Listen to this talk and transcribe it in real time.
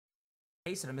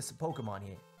case and I missed a Pokemon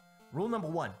here. Rule number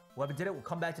 1, whoever did it will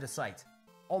come back to the site.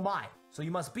 Oh my, so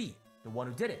you must be the one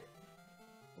who did it.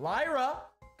 Lyra,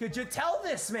 could you tell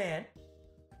this man?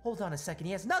 Hold on a second,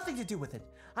 he has nothing to do with it.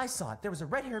 I saw it, there was a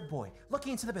red-haired boy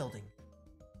looking into the building.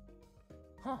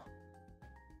 Huh.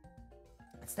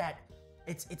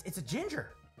 It's a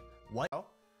ginger. What?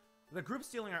 The group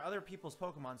stealing our other people's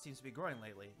Pokemon seems to be growing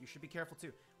lately. You should be careful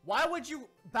too. Why would you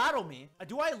battle me?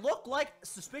 Do I look like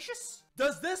suspicious?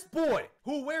 Does this boy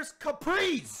who wears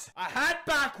capris, a hat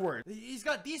backward, he's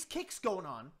got these kicks going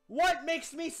on, what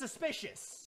makes me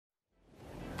suspicious?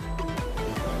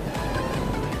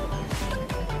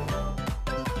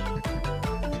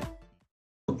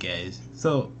 Guys,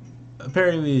 so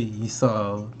apparently you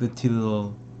saw the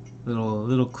two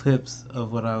little clips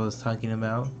of what I was talking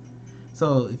about.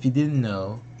 So if you didn't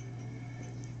know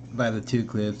by the two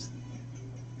clips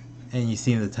and you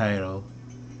seen the title,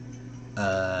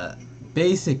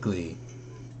 basically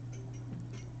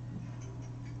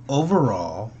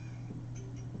overall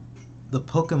the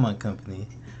Pokemon Company,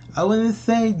 I wouldn't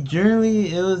say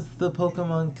generally it was the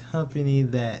Pokemon Company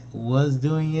that was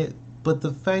doing it, but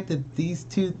the fact that these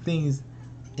two things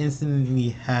instantly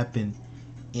happened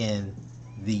in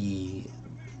the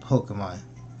Pokemon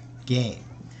game.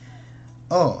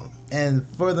 Oh, and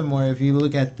furthermore, if you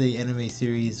look at the anime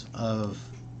series of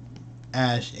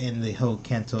Ash and the whole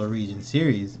Kanto region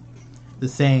series, the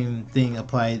same thing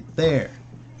applied there,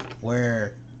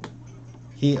 where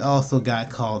he also got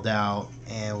called out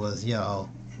and was, I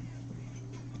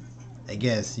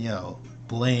guess,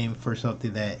 blamed for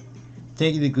something that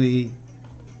technically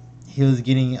he was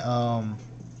getting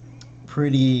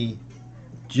pretty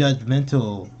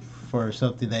judgmental for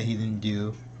something that he didn't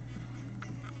do,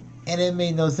 and it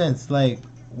made no sense. Like,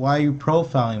 why are you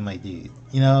profiling my dude?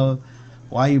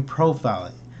 Why are you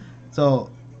profiling? So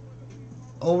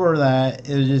over that,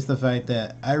 it was just the fact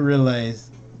that I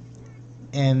realized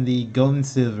in the Gold and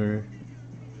Silver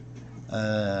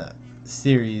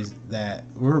series that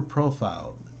we were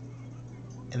profiled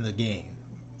in the game.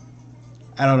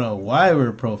 I don't know why we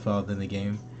were profiled in the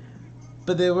game,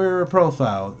 but they were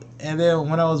profiled. And then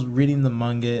when I was reading the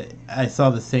manga, I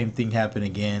saw the same thing happen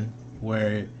again,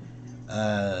 where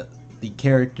the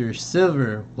character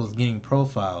Silver was getting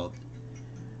profiled,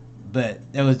 but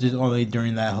that was just only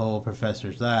during that whole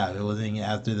professor's lab. It wasn't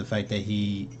after the fact that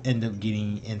he ended up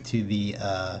getting into the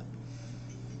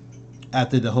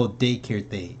after the whole daycare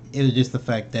thing. It was just the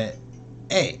fact that,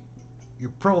 hey, you're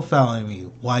profiling me.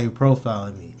 Why are you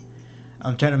profiling me?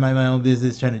 I'm trying to mind my own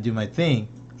business, trying to do my thing.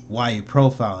 Why are you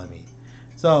profiling me?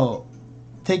 So,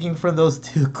 taking from those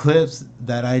two clips,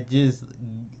 that I just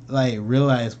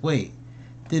realized, wait,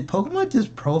 did Pokemon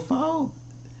just profile?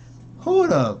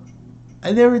 Hold up.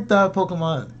 I never thought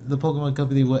the Pokemon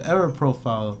Company would ever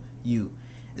profile you,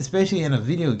 especially in a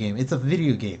video game. It's a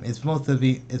video game. It's supposed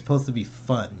to be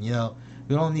fun.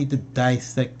 We don't need to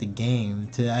dissect the game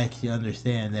to actually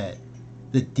understand that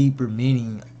the deeper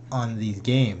meaning on these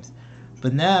games.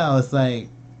 But now it's like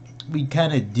we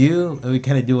kind of do, and we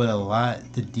kind of do it a lot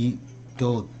to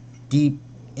go deep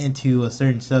into a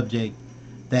certain subject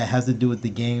that has to do with the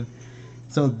game.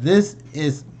 So this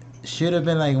should have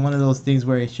been like one of those things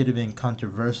where it should have been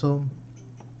controversial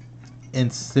in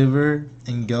Silver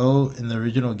and Gold in the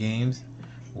original games,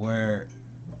 where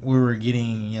we were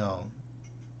getting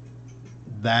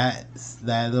that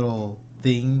little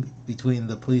thing between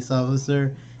the police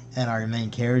officer and our main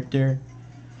character,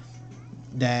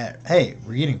 that, hey,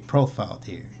 we're getting profiled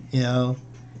here,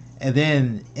 and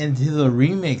then into the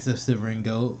remakes of Silver and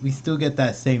Gold, we still get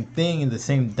that same thing and the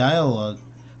same dialogue,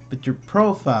 but you're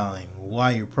profiling.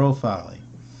 Why you're profiling?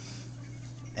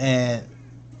 And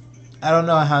I don't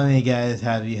know how many guys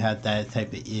have you had that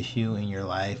type of issue in your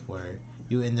life where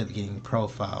you end up getting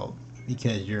profiled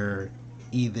because you're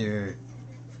either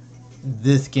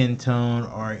this skin tone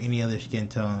or any other skin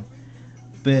tone,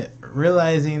 but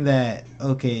realizing that,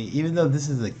 okay, even though this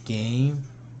is a game,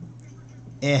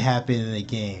 it happened in the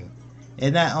game.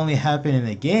 It not only happened in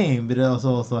the game, but it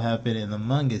also happened in the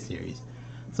manga series.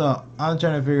 So I'm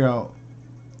trying to figure out,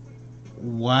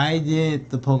 why did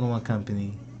the Pokemon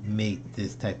Company make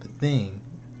this type of thing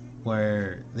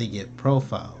where they get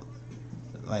profiled?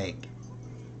 Like,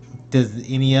 does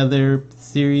any other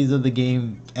series of the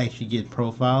game actually get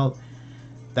profiled?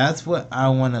 That's what I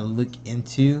want to look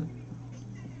into.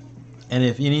 And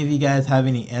if any of you guys have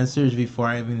any answers before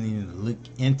I even look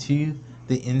into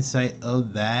the insight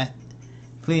of that,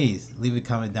 please leave a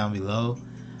comment down below.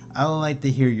 I would like to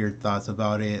hear your thoughts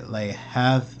about it. Like,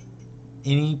 have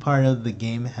any part of the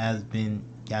game has been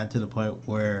gotten to the point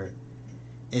where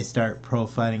it start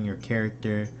profiling your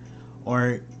character,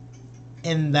 or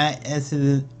in that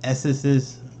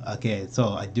essences, okay, so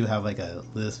I do have like a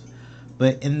list,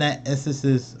 but in that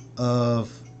essences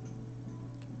of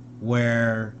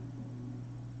where,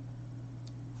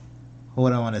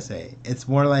 what I want to say, it's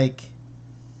more like,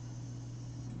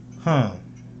 huh,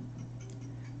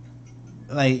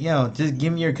 like, just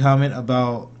give me your comment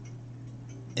about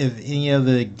if any of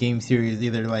the game series,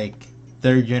 either like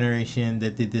third generation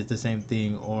that they did the same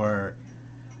thing, or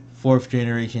fourth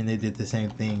generation they did the same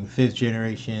thing, fifth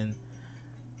generation,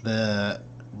 the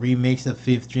remakes of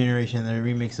fifth generation, the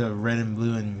remakes of red and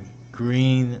blue and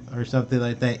green, or something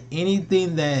like that.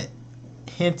 Anything that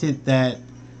hinted that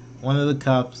one of the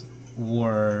cops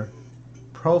were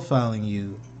profiling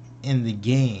you in the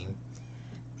game.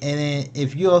 And then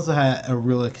if you also had a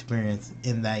real experience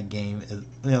in that game,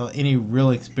 any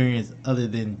real experience other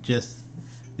than just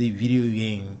the video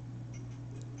game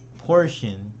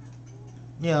portion,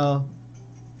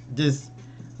 just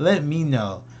let me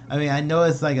know. I mean, I know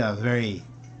it's like a very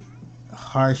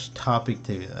harsh topic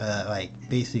to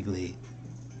basically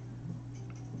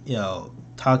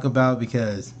talk about,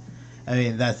 because I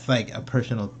mean that's like a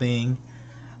personal thing.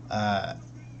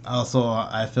 Also,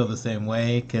 I feel the same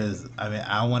way, because I mean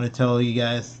I want to tell you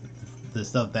guys the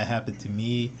stuff that happened to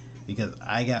me, because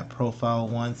I got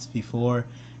profiled once before,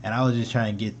 and I was just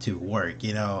trying to get to work.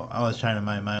 I was trying to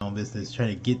mind my own business, trying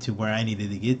to get to where I needed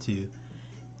to get to,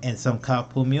 and some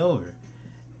cop pulled me over.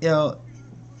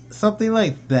 Something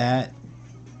like that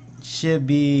should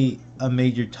be a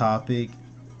major topic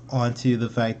onto the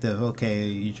fact of, okay,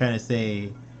 you're trying to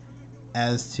say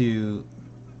as to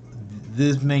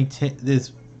this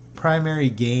primary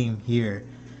game here,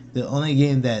 the only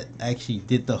game that actually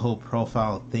did the whole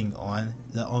profile thing, on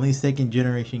the only second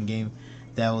generation game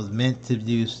that was meant to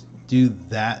do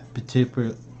that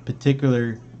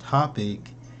particular topic,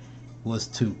 was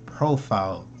to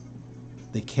profile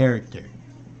the character.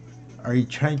 Are you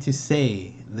trying to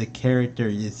say the character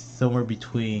is somewhere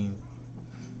between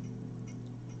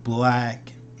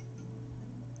black,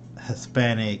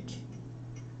 Hispanic,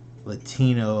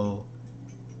 Latino,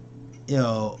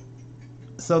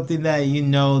 something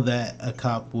that that a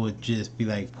cop would just be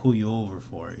like, pull you over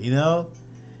for,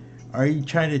 Are you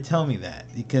trying to tell me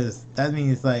that? Because that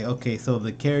means like, okay, so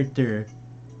the character,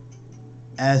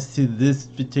 as to this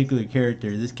particular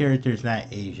character, this character is not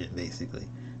Asian, basically.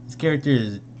 This character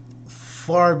is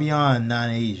far beyond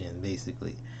non-Asian,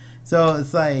 basically. So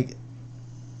it's like,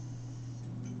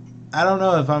 I don't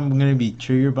know if I'm going to be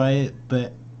triggered by it,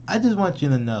 but I just want you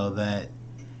to know that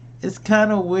it's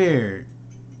kind of weird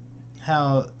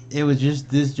how it was just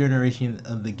this generation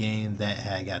of the game that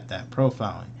had got that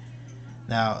profiling.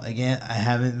 Now, again, I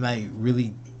haven't like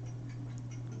really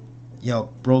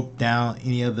broke down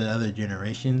any of the other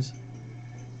generations,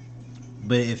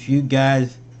 but if you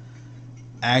guys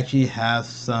actually have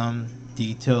some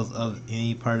details of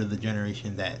any part of the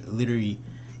generation that literally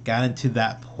got into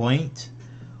that point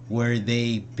where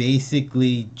they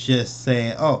basically just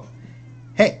say, oh,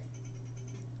 hey,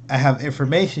 I have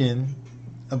information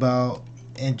about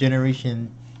in generation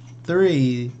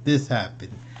 3 this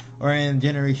happened, or in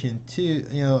generation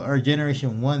 2, or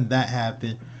generation 1 that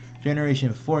happened,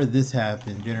 generation 4 this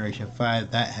happened, generation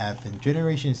 5 that happened,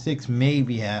 generation 6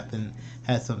 maybe happened,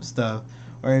 had some stuff,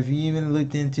 or if you even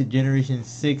looked into generation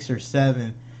 6 or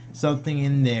 7, something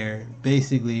in there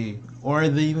basically, or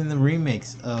even the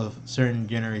remakes of certain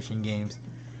generation games,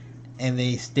 and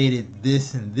they stated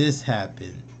this and this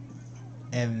happened,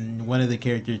 and one of the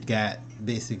characters got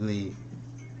basically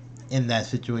in that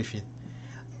situation.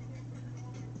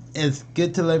 It's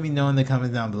good to let me know in the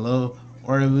comments down below,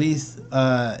 or at least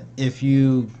if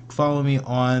you follow me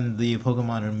on the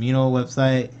Pokemon Amino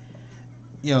website,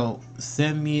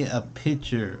 send me a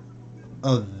picture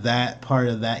of that part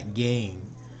of that game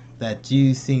that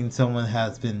you've seen someone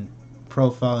has been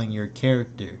profiling your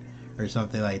character or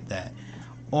something like that,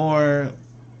 or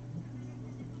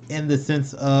in the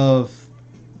sense of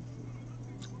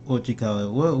what you call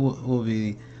it, what will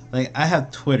be like, I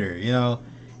have Twitter,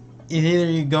 either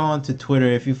you go onto Twitter,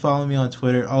 if you follow me on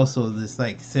Twitter, also just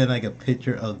like send like a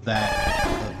picture of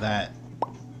that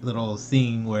little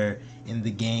scene where in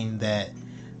the game that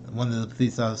one of the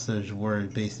police officers were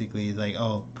basically like,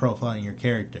 oh, profiling your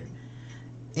character.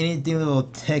 Anything, little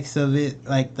text of it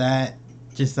like that,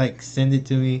 just like send it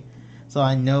to me, so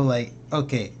I know like,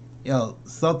 okay,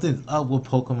 something's up with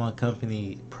Pokemon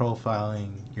Company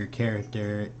profiling your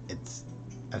character.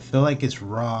 I feel like it's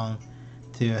wrong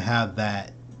to have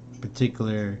that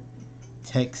particular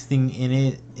texting in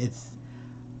it.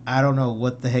 I don't know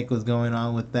what the heck was going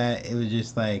on with that. It was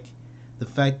just like the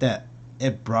fact that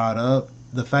it brought up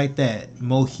the fact that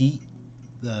Mohit,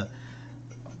 the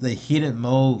the heated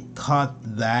mode caught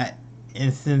that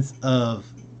instance of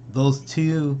those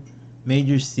two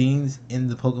major scenes in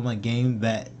the Pokemon game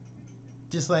that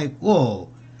just like, whoa,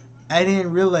 I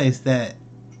didn't realize that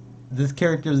this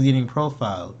character was getting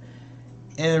profiled.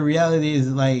 And the reality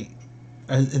is like,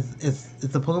 is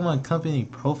the Pokemon company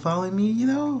profiling me? You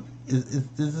know, is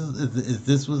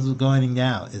this what's going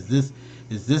down? Is this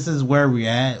is where we're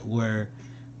at, where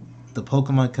the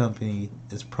Pokemon company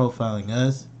is profiling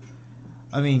us?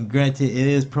 I mean, granted, it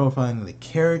is profiling the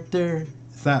character.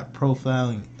 It's not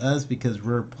profiling us because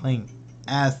we're playing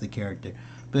as the character.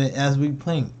 But as we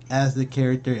playing as the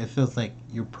character, it feels like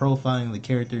you're profiling the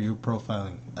character, you're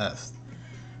profiling us.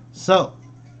 So,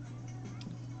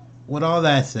 with all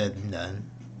that said and done,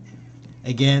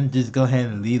 again, just go ahead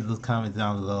and leave those comments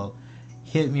down below.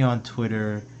 Hit me on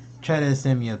Twitter. Try to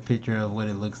send me a picture of what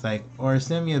it looks like, or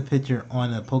send me a picture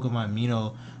on a Pokemon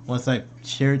Mino once I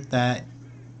shared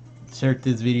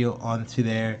this video onto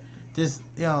there. Just,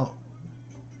 you know,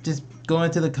 just go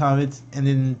into the comments and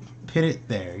then put it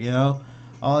there, you know.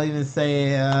 I'll even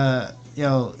say, you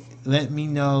know, let me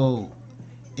know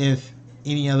if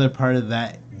any other part of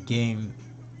that game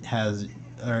has,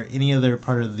 or any other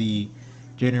part of the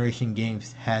generation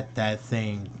games had that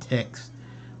same text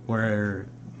where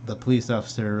the police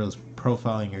officer was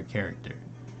profiling your character.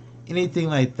 Anything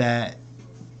like that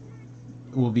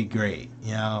will be great,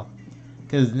 you know,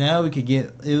 because now we could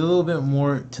get a little bit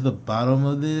more to the bottom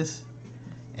of this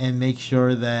and make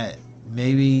sure that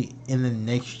maybe in the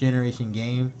next generation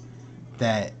game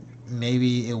that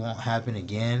maybe it won't happen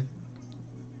again.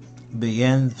 But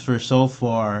again, for so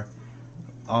far,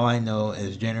 all I know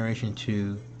is Generation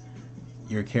 2,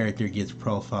 your character gets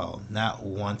profiled not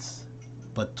once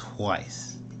but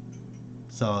twice.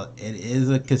 So it is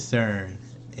a concern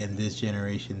in this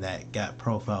generation that got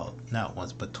profiled not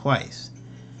once but twice.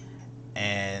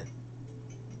 And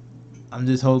I'm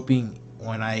just hoping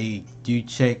when I do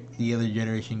check the other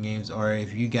generation games, or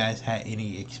if you guys had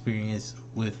any experience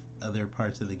with other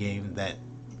parts of the game that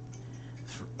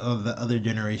of the other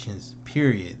generations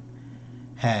period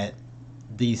had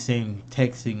the same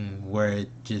texting where it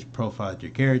just profiled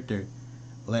your character,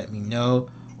 let me know.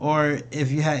 Or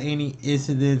if you had any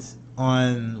incidents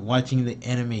on watching the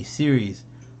anime series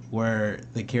where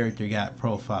the character got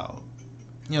profiled,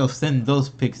 you know, send those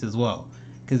pics as well,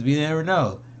 because we never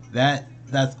know.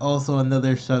 That's also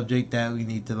another subject that we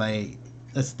need to like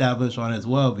establish on as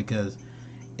well, because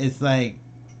it's like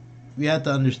we have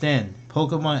to understand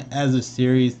Pokemon as a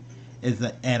series is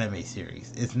an anime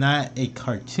series. It's not a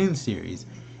cartoon series.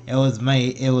 It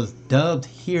was dubbed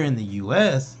here in the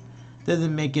US.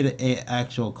 Doesn't make it an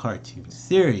actual cartoon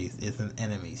series. It's an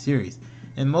anime series.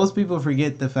 And most people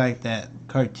forget the fact that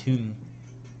Pokemon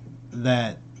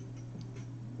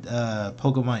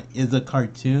is a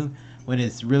cartoon when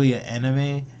it's really an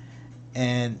anime.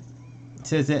 And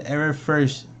since it ever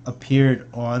first appeared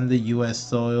on the US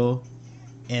soil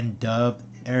and dubbed,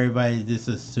 everybody just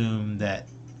assumed that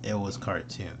it was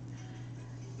cartoon.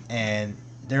 And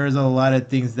there was a lot of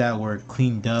things that were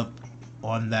cleaned up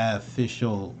on that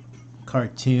official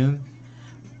cartoon.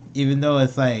 Even though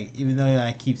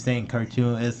I keep saying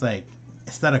cartoon, it's like,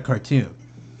 it's not a cartoon.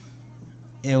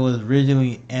 It was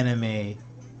originally anime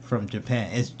from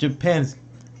Japan. It's Japan's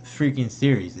freaking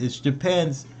series. It's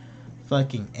Japan's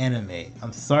fucking anime.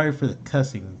 I'm sorry for the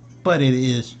cussing, but it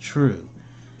is true.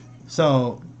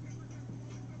 So,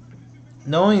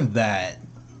 knowing that,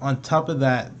 on top of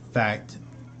that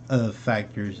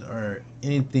factors or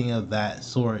anything of that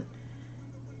sort,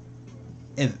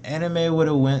 if anime would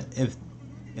have went, if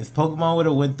Pokemon would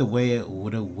have went the way it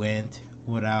would have went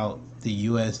without the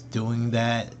US doing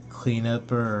that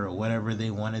cleanup or whatever they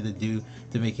wanted to do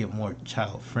to make it more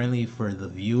child friendly for the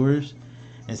viewers,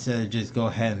 instead of just go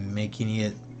ahead and making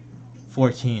it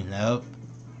 14 and up,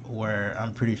 where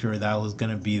I'm pretty sure that was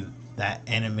gonna be that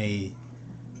anime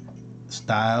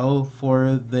style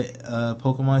for the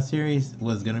Pokemon series,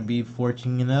 was gonna be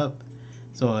 14 and up,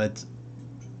 so it's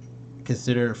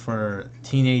considered for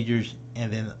teenagers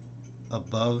and then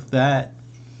above that,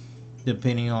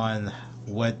 depending on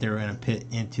what they're gonna put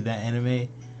into that anime.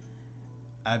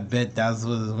 I bet that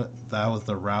was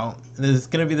the route. And it's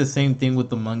gonna be the same thing with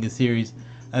the manga series.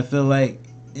 I feel like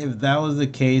if that was the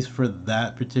case for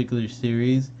that particular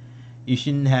series, you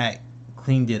shouldn't have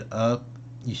cleaned it up.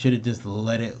 You should have just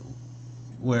let it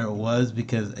where it was,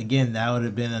 because again, that would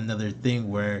have been another thing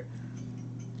where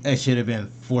it should have been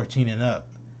 14 and up.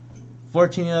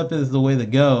 14 and up is the way to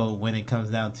go when it comes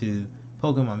down to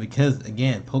Pokemon, because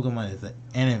again, Pokemon is an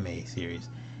anime series.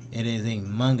 It is a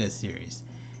manga series.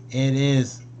 It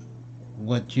is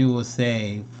what you will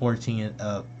say 14 and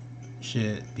up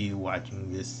should be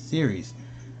watching this series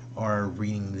or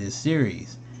reading this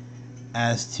series.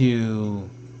 As to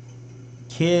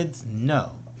kids,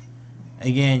 no.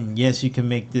 Again, yes, you can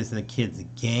make this a kid's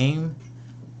game,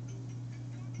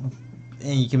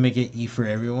 and you can make it E for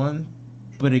everyone.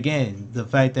 But again, the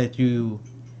fact that you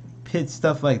put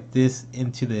stuff like this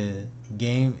into the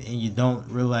game and you don't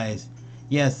realize,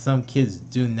 yes, some kids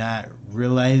do not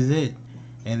realize it,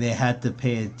 and they have to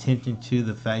pay attention to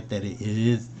the fact that it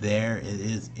is there, it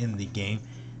is in the game.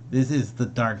 This is the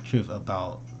dark truth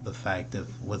about the fact of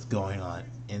what's going on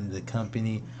in the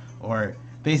company, or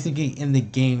basically in the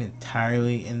game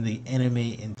entirely, in the anime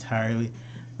entirely.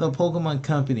 The Pokemon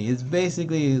Company is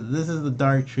basically, this is the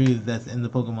dark truth that's in the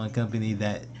Pokemon Company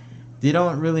that they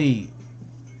don't really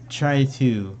try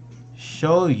to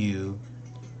show you,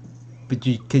 but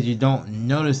because you don't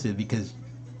notice it, because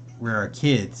we're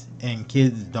kids and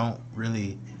kids don't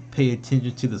really pay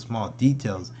attention to the small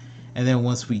details. And then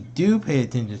once we do pay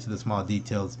attention to the small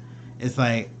details, it's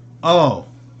like, oh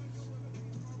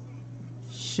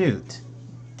shoot,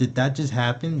 did that just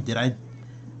happen? Did I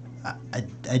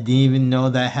didn't even know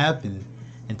that happened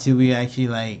until we actually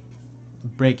like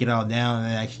break it all down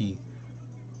and actually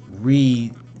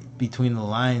read between the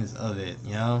lines of it,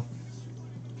 you know?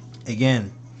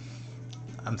 Again,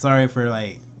 I'm sorry for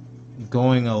like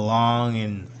going along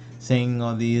and saying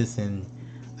all these, and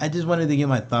I just wanted to get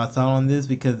my thoughts out on this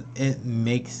because it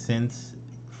makes sense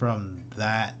from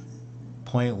that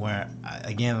point where,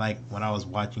 again, like when I was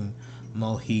watching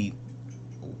Mohit,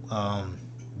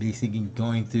 basically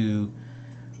going through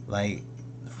like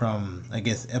from, I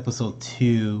guess, episode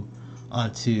 2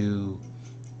 onto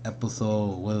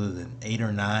episode, what was it, 8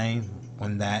 or 9,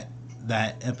 when that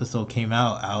episode came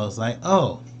out, I was like,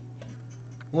 oh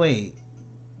wait,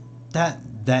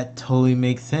 that totally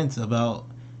makes sense. About,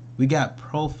 we got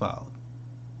profiled,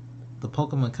 the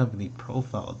Pokemon Company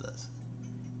profiled us.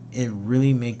 It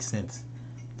really makes sense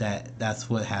that that's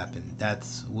what happened,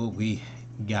 that's what we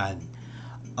got.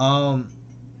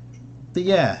 But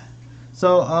yeah,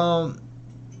 so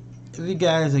if you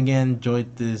guys again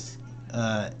enjoyed this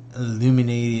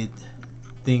illuminated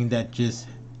thing that just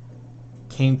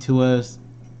came to us,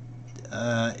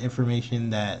 information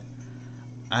that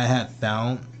I have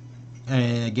found,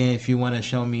 and again, if you want to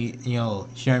show me,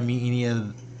 share me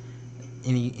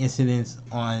any incidents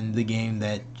on the game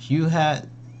that you had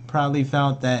probably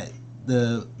found that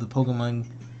the Pokemon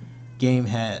game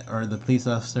had, or the police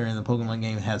officer in the Pokemon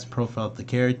game has profiled the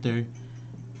character,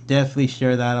 definitely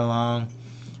share that along.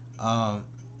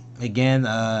 Again,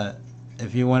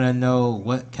 if you want to know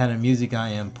what kind of music I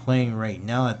am playing right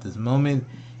now at this moment,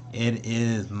 it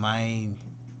is My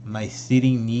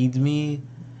City Needs Me.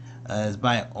 It's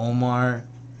by Omar.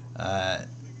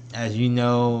 As you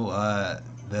know,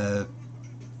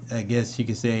 I guess you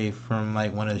could say from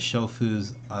like one of the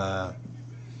Shofu's,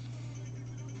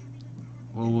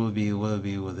 what would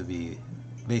it be?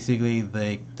 Basically,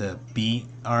 like the beat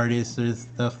artists or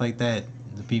stuff like that.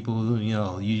 The people who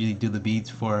usually do the beats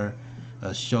for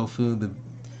Shofu,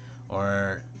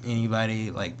 or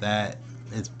anybody like that.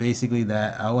 It's basically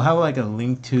that. I will have like a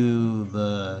link to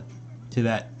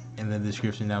that in the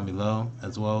description down below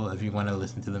as well if you want to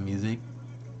listen to the music.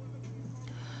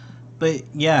 But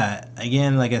yeah,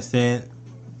 again, like I said,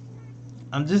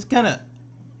 I'm not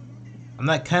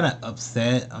kind of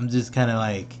upset. I'm just kind of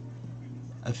like,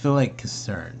 I feel like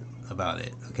concerned about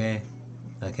it. Okay.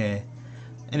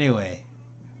 Anyway,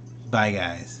 bye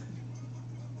guys.